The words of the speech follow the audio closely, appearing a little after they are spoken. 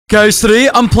Guys, today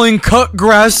I'm playing Cut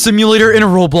Grass Simulator in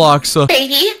Roblox.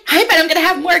 Baby, I bet I'm gonna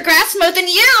have more grass mode than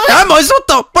you. Emma,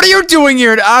 what are you doing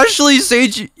here? And Ashley,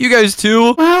 Sage, you guys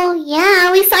too? Well, yeah,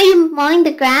 we saw you mowing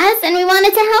the grass and we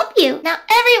wanted to help you. Now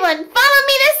everyone, follow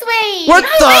me this way. What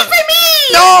the? Wait for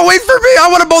me. No, wait for me. I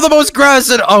want to mow the most grass.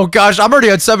 And oh gosh, I'm already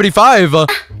at 75.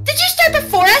 Did you start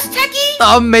before us,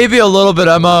 Techy? Maybe a little bit,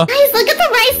 Emma. Guys, look at the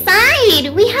right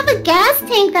side. We have a gas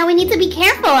tank that we need to be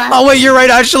careful of. Oh wait, you're right,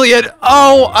 Ashley.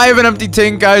 I have an empty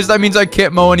tank, guys. That means I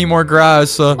can't mow any more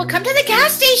grass. Well, come to the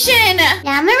gas station.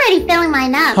 Yeah, I'm already filling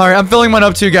mine up. All right, I'm filling mine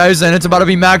up too, guys, and it's about to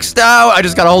be maxed out. I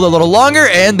just gotta hold it a little longer,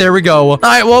 and there we go. All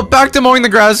right, well, back to mowing the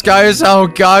grass, guys. Oh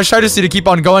gosh, I just need to keep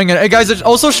on going. And hey, guys, it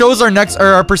also shows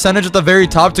our percentage at the very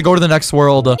top to go to the next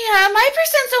world. Yeah, my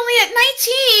percent's only at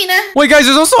 19. Wait, guys,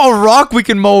 there's also a rock we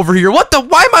can mow over here. What the?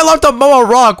 Why am I allowed to mow a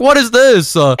rock? What is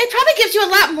this? It probably gives you a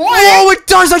lot more. Oh, it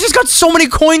does. I just got so many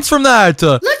coins from that.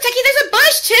 Look, Techy, there's a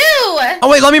bush too. Oh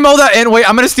wait, let me mow that in. Wait,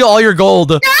 I'm gonna steal all your gold.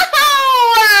 No!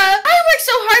 I worked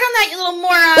so hard on that, you little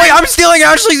moron. Wait, I'm stealing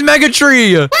Ashley's mega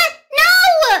tree. What?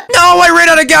 No! No, I ran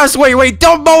out of gas. Wait,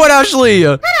 don't mow it, Ashley.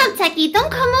 Shut up, Techy.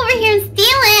 Don't come over here and steal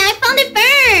it. I found it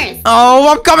first.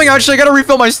 Oh, I'm coming, Ashley. I gotta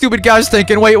refill my stupid gas tank.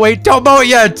 And wait, don't mow it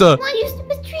yet. Come on, you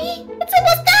stupid tree. It's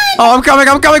almost done. Oh, I'm coming.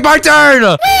 My turn.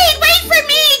 Wait for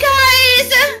me,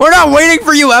 guys. We're not waiting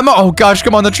for you, Emma. Oh gosh,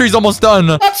 come on. The tree's almost done.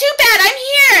 Well, too bad. I'm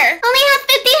here. Only have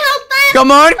 50 health left.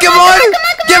 Come on.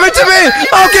 Give it to me.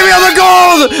 Oh, give me all the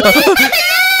gold.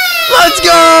 Let's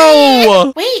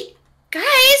go. Wait,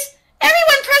 guys.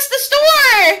 Everyone press the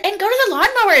store and go to the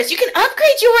lawnmowers. You can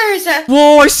upgrade yours.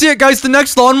 Whoa, I see it, guys. The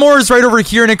next lawnmower is right over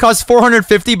here, and it costs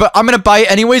 450, but I'm gonna buy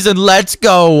it anyways, and let's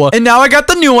go. And now I got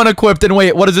the new one equipped, and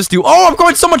wait, what does this do? Oh, I'm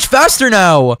going so much faster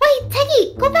now. Wait,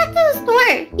 Techy, go back to the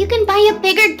store. You can buy a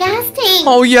bigger gas tank.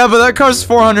 Oh, yeah, but that costs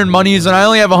 400 monies, and I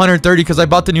only have 130 because I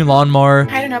bought the new lawnmower.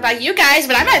 I don't know about you guys,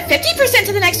 but I'm at 50%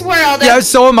 to the next world. Yeah,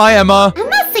 so am I, Emma.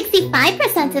 I'm at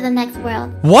 65% to the next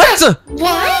world. What?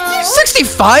 What?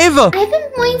 65? I've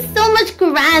been mowing so much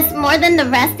grass more than the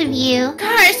rest of you.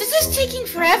 Gosh, this is taking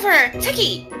forever.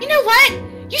 Techy, you know what?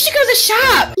 You should go to the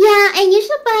shop. Yeah, and you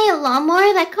should buy a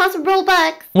lawnmower that costs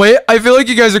Robux. Wait, I feel like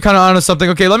you guys are kind of onto something.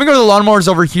 Okay, let me go to the lawnmowers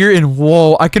over here, and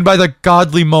whoa, I can buy the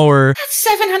godly mower. That's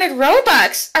 700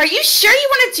 Robux. Are you sure you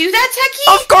want to do that,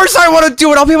 Techy? Of course I want to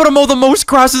do it. I'll be able to mow the most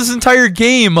grass this entire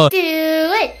game. Do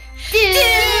it. Do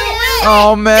it.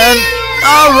 Oh, man.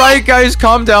 All right, guys,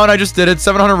 calm down. I just did it.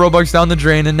 700 Robux down the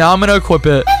drain, and now I'm going to equip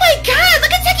it. Oh, my God.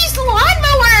 Look at Techy's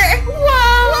lawnmower.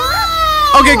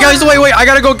 Whoa. Okay, guys, wait. I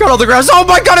got to go cut all the grass. Oh,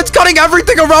 my God, it's cutting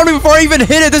everything around me before I even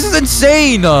hit it. This is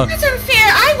insane. That's unfair.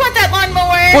 I want that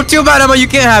lawnmower. Well, too bad, Emma. You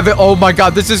can't have it. Oh, my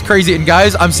God, this is crazy. And,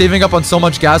 guys, I'm saving up on so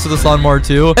much gas with this lawnmower,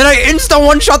 too. And I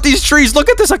insta-one-shot these trees. Look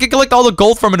at this. I can collect all the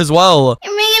gold from it as well.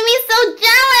 You're making me so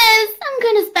jealous. I'm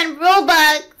gonna spend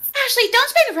Robux. Ashley, don't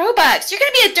spend Robux. You're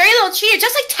gonna be a dirty little cheater,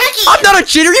 just like Techy. I'm not a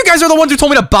cheater. You guys are the ones who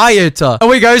told me to buy it. Oh,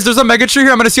 wait, guys, there's a mega tree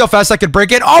here. I'm gonna see how fast I can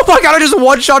break it. Oh, my God, I just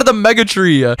one-shotted the mega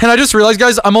tree. And I just realized,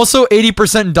 guys, I'm also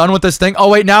 80% done with this thing. Oh,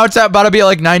 wait, now it's about to be at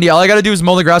like 90. All I gotta do is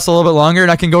mow the grass a little bit longer,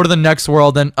 and I can go to the next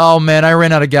world. And, oh, man, I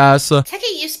ran out of gas.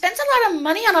 Techy, you spent a lot of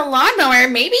money on a lawnmower.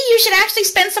 Maybe you should actually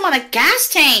spend some on a gas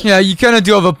tank. Yeah, you kind of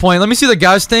do have a point. Let me see the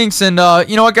gas tanks. And,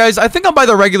 you know what, guys? I think I'll buy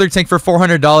the regular tank for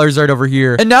 $400 right over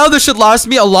here. And now this should last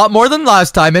me a lot more than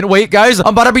last time. And wait, guys, I'm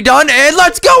about to be done. And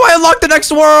let's go. I unlocked the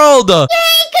next world. Yay,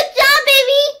 good job,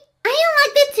 baby. I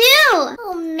unlocked it too.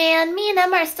 Oh, man, me and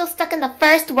Emma are still stuck in the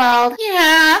first world.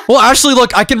 Yeah. Well, Ashley,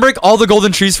 look, I can break all the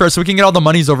golden trees first so we can get all the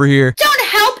monies over here. Don't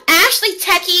help Ashley,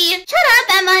 Techy. Shut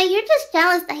up, Emma. You're just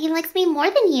jealous that he likes me more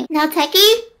than you. Now, Techy,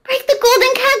 break the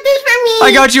golden cactus for me.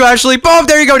 I got you, Ashley. Boom,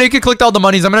 there you go. You can collect all the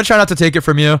monies. I'm going to try not to take it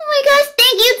from you. Oh my gosh,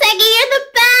 thank you, Techy. You're the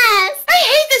best. I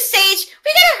hate this stage.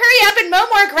 We gotta hurry up and mow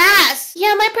more grass.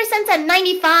 Yeah, my percent's at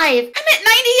 95. I'm at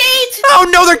 98. Oh,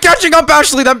 no, they're catching up,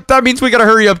 Ashley. That means we got to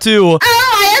hurry up, too. Oh,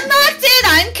 I unlocked it.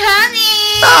 I'm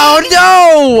coming. Oh,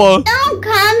 no. Don't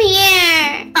come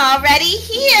here. Already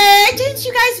here. Didn't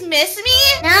you guys miss me?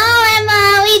 No,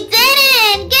 Emma, we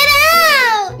didn't. Get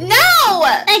out. No.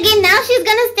 Again, now she's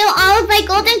gonna steal all of my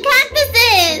golden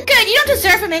cactuses. Good, you don't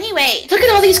deserve them anyway. Look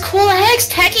at all these cool eggs,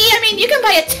 Techy. I mean, you can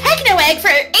buy a techno egg for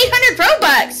 800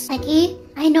 Robux. Techy,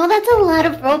 I know that's a lot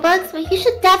of Robux, but you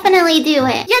should definitely do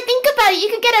it. Yeah, think about it. You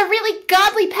could get a really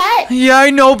godly pet. Yeah, I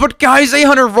know, but guys,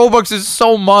 800 Robux is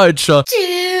so much. Do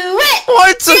it.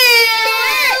 What? Do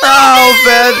it. Oh,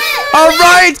 man. All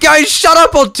right, guys, shut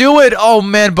up. I'll do it. Oh,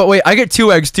 man. But wait, I get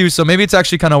 2 eggs, too, so maybe it's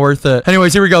actually kind of worth it.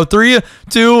 Anyways, here we go. 3,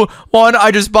 2, 1.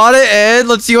 I just bought it, and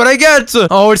let's see what I get.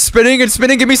 Oh, it's spinning. It's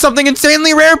spinning. Give me something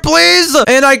insanely rare, please.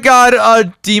 And I got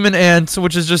a demon ant,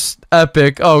 which is just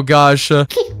epic. Oh, gosh. He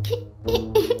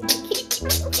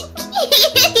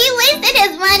wasted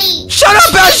his money. Shut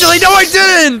up, Ashley. No, I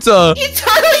didn't. You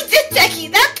totally did, Techy.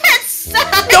 That pet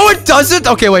sucks. No, it doesn't.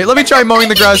 Okay, wait. Let me try mowing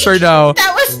the grass right now.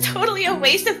 That was totally a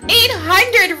waste of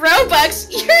 800 Robux.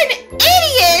 You're an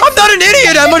idiot. I'm not an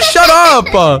idiot, Emma. Shut up.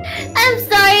 I'm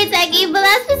sorry, Techy, but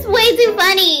that's just way too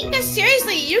funny. Yeah,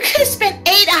 seriously, you could have spent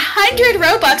 800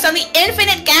 Robux on the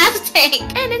infinite gas tank.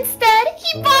 And instead,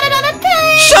 he bought it on a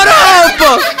tank. Shut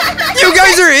up. You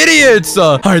guys are idiots.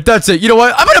 All right, that's it. You know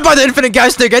what? I'm going to buy the infinite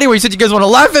gas tank anyway since you guys want to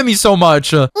laugh at me so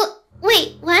much.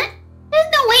 Wait, what? There's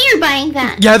no way you're buying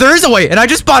that. Yeah, there is a way. And I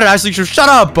just bought it, Ashley. So shut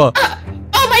up.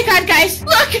 Oh my god, guys.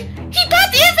 Look, he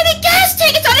bought the infinite gas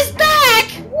tank. It's on his back.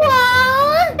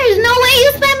 Whoa, there's no way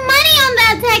you spent money on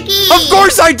that, Techy. Of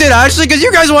course I did, Ashley, because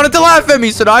you guys wanted to laugh at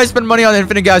me. So now I spend money on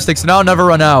infinite gas tanks, and I'll never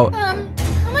run out. How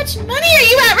much money are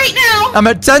you at right now? I'm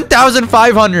at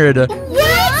 10,500. What?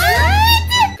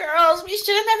 Girls, we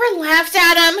should have never laughed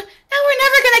at him. Now we're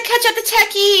never gonna catch up to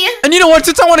Techy. And you know what?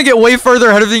 Since I want to get way further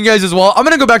ahead of you guys as well, I'm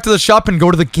going to go back to the shop and go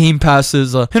to the game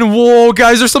passes. And whoa,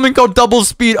 guys, there's something called double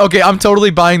speed. Okay, I'm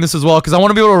totally buying this as well because I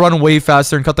want to be able to run way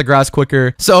faster and cut the grass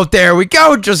quicker. So there we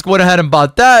go. Just went ahead and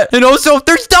bought that. And also,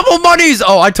 there's double monies.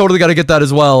 Oh, I totally got to get that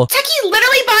as well. Techy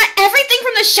literally bought everything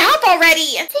from the shop already.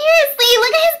 Seriously,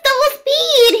 look at his double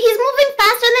speed. He's moving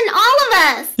faster than all of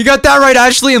us. You got that right,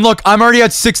 Ashley. And look, I'm already at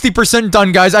 60%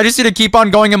 done, guys. I just need to keep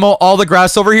on going and mow all the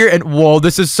grass over here. And whoa,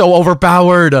 this is so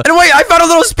overpowered. And wait, I found a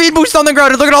little speed boost on the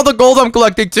ground. And look at all the gold I'm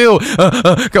collecting, too.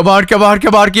 Come on, come on,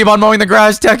 come on. Keep on mowing the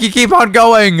grass, Techy. Keep on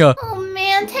going. Oh,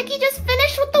 man, Techy just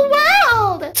finished with the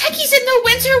world. Techy's in the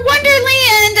winter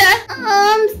wonderland.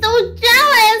 I'm so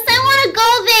jealous. I want to go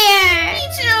there. Me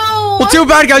too. Well, too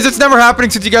bad, guys. It's never happening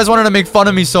since you guys wanted to make fun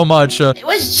of me so much. It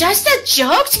was just a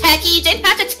joke, Techy. You didn't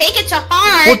have to take it to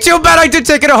heart. Well, too bad I did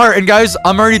take it to heart. And guys,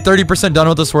 I'm already 30% done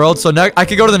with this world. So I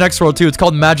could go to the next world, too. It's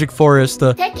called Magic Forest.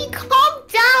 Techy, calm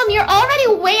down. You're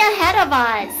already way ahead of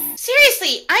us.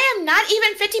 Seriously, I am not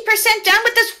even 50% done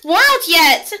with this world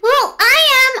yet. Well, I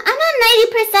am. I'm at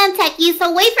 90%, Techy,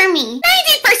 so wait for me.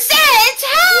 90%?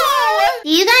 How? Do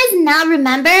you guys not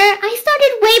remember? I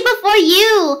started way before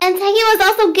you. And Techy was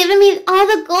also giving me all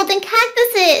the golden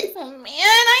cactuses. Oh, man,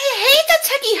 I hate that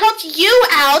Techy helped you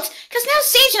out. Because now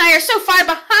Sage and I are so far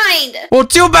behind. Well,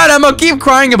 too bad, Emma. Keep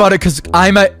crying about it because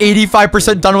I'm at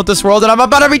 85% done with this world. And I'm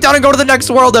about to be done and go to the next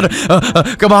world. And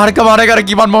come on, come on. I got to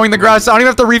keep on mowing the grass. I don't even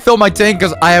have to refill my tank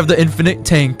because I have the infinite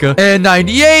tank. And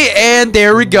 98. And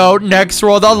there we go. Next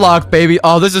world unlocked, baby.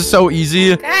 Oh, this is so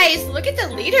easy. Guys, look at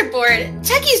the leaderboard.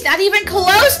 Techy's not even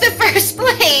close to first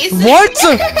place. What?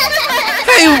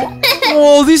 Hey,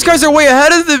 whoa, these guys are way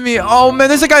ahead of me. Oh, man,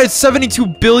 there's a guy at 72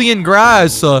 billion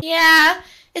grass. Yeah.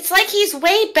 It's like he's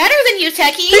way better than you,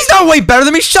 Techy. He's not way better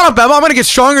than me. Shut up, Emma. I'm gonna get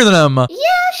stronger than him. Yeah,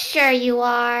 sure you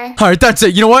are. All right, that's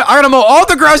it. You know what? I gotta mow all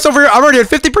the grass over here. I'm already at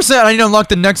 50%. I need to unlock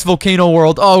the next volcano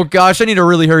world. Oh, gosh. I need to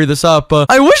really hurry this up.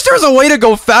 I wish there was a way to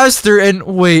go faster. And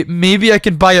wait, maybe I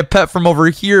can buy a pet from over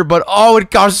here. But, oh, it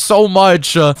costs so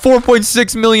much.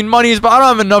 4.6 million monies, but I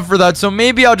don't have enough for that. So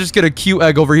maybe I'll just get a cute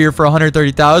egg over here for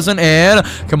 130,000. And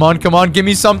come on, come on. Give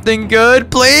me something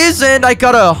good, please. And I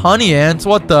got a honey ant.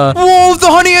 What the? Whoa, the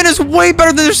honey ant is way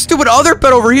better than this stupid other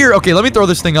pet over here. Okay, let me throw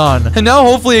this thing on. And now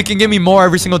hopefully it can give me more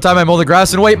every single time I mow the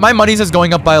grass. And wait, my money's is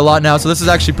going up by a lot now, so this is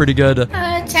actually pretty good.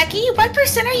 Techy, what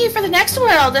percent are you for the next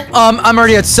world? I'm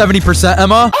already at 70%,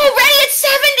 Emma. Already at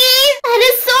 70?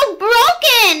 That is so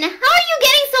broken. How are you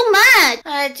getting so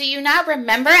much? Do you not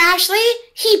remember, Ashley?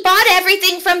 He bought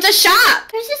everything from the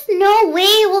shop. There's just no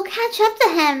way we'll catch up to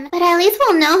him. But at least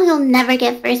we'll know he'll never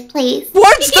get first place.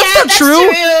 What? That's not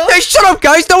true. Hey, shut up,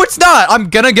 guys. No, it's not. I'm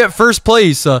gonna get first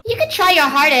place. You could try your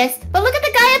hardest, but look at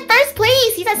the guy at first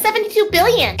place. He's at 72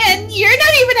 billion. And you're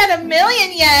not even at 1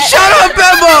 million yet. Shut up,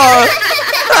 Emma.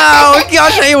 Oh,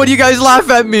 gosh, I hate when you guys laugh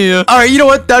at me. All right, you know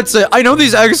what? That's it. I know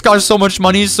these eggs cost so much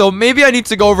money, so maybe I need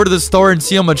to go over to the store and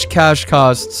see how much cash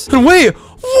costs. And wait.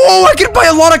 Whoa, I can buy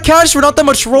a lot of cash for not that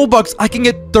much Robux. I can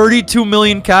get 32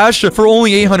 million cash for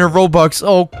only 800 Robux.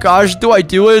 Oh, gosh, do I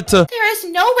do it? There is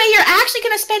no way you're actually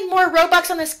going to spend more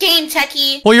Robux on this game,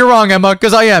 Techy. Well, you're wrong, Emma,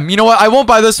 because I am. You know what? I won't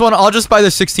buy this one. I'll just buy the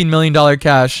 $16 million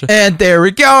cash. And there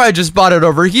we go. I just bought it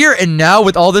over here. And now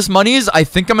with all this monies, I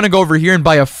think I'm going to go over here and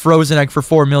buy a frozen egg for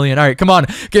 4 million. All right, come on.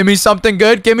 Give me something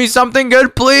good. Give me something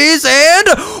good, please. And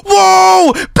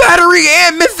whoa, battery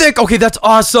and mythic. Okay, that's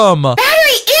awesome. Battery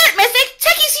and mythic?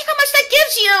 Techy's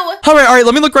you. All right,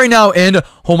 let me look right now, and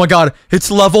oh my god,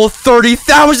 it's level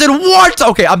 30,000. What?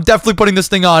 Okay, I'm definitely putting this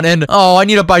thing on, and oh, I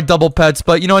need to buy double pets,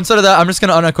 but you know, instead of that, I'm just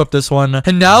gonna unequip this one.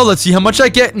 And now, let's see how much I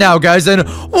get now, guys, and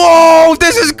whoa,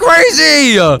 this is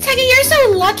crazy. Techy, you're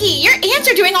so lucky. Your ants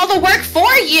are doing all the work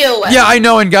for you. Yeah, I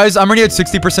know, and guys, I'm already at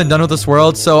 60% done with this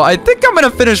world, so I think I'm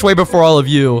gonna finish way before all of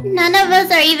you. None of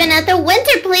us are even at the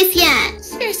winter place yet.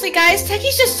 Seriously, guys,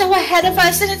 Techy's just so ahead of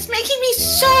us, and it's making me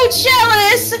so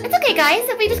jealous. It's okay, guys.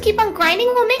 If we just keep on grinding,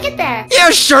 we'll make it there. Yeah,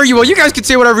 sure you will. You guys can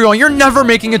say whatever you want. You're never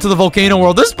making it to the volcano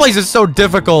world. This place is so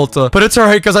difficult. But it's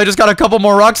alright, because I just got a couple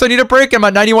more rocks I need to break. I'm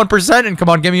at 91%, and come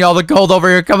on, give me all the gold over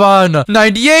here. Come on.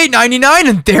 98, 99,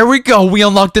 and there we go. We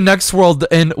unlocked the next world,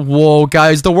 and whoa,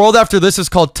 guys, the world after this is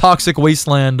called Toxic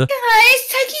Wasteland. Guys,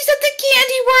 Techy's at the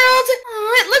candy world.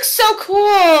 Oh, it looks so cool.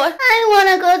 I want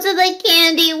to go to the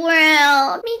candy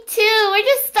world. Me too. We're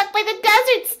just stuck by the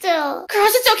desert still.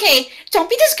 Girls, it's okay. Don't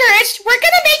be discouraged. We're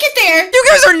gonna make it there. You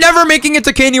guys are never making it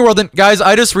to Candy World. And guys,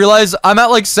 I just realized I'm at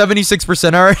like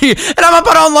 76% already. And I'm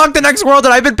about to unlock the next world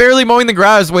and I've been barely mowing the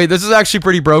grass. Wait, this is actually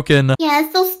pretty broken. Yeah,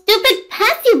 it's those stupid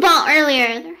pets you bought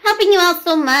earlier. They're helping you out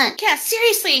so much. Yeah,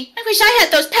 seriously. I wish I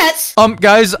had those pets.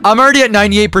 Guys, I'm already at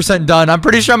 98% done. I'm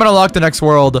pretty sure I'm gonna unlock the next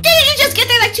world. Didn't you just get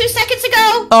there like 2 seconds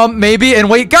ago? Maybe. And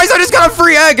wait, guys, I just got a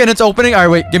free egg and it's opening. All right,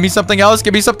 wait, give me something else.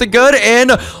 Give me something good.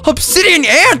 And obsidian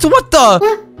ant. What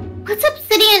the? What's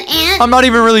obsidian ant? I'm not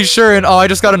even really sure. And oh, I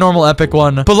just got a normal epic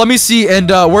one. But let me see. And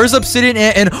where's obsidian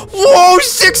ant? And whoa,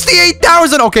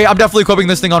 68,000. Okay, I'm definitely equipping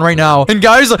this thing on right now. And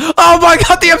guys, oh my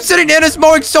god, the obsidian ant is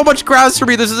mowing so much grass for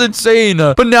me. This is insane.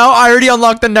 But now I already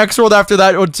unlocked the next world after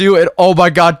that one too. And oh my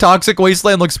god, Toxic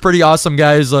Wasteland looks pretty awesome,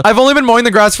 guys. I've only been mowing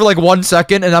the grass for like 1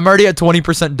 second and I'm already at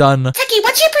 20% done. Techy,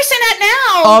 what's your percent at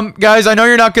now? Guys, I know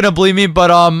you're not gonna believe me,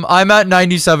 but I'm at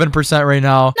 97% right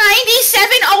now. 97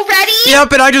 already?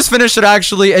 Yep, and I just finished it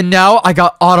actually, and now I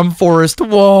got Autumn Forest.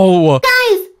 Whoa.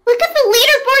 Guys, look at the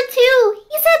leaderboard too.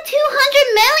 He's at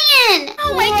 200 million.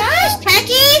 Oh my gosh,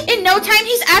 Techy. In no time,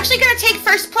 he's actually gonna take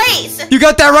first place. You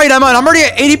got that right, Emma. I'm already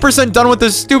at 80% done with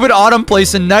this stupid autumn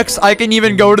place, and next I can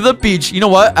even go to the beach. You know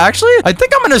what? Actually, I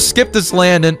think I'm gonna skip this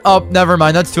land, and oh, never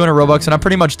mind. That's 200 Robux, and I'm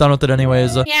pretty much done with it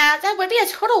anyways. Yeah, that would be a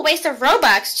total waste of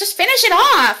Robux. Just finish it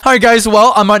off. All right, guys.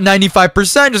 Well, I'm at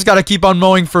 95%. Just gotta keep on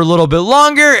mowing for a little bit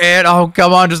longer, and oh,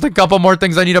 come on. Just a couple more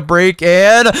things I need to break,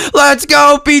 and let's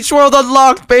go. Beach World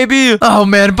unlocked, baby. Oh,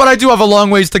 man. But I do have a long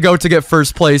ways to go to get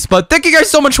first place. But thank you guys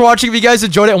so much for watching. If you guys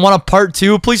enjoyed it and want a part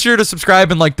 2, please be sure to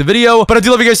subscribe and like the video. But I do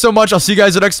love you guys so much. I'll see you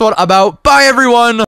guys in the next one. I'm out. Bye, everyone.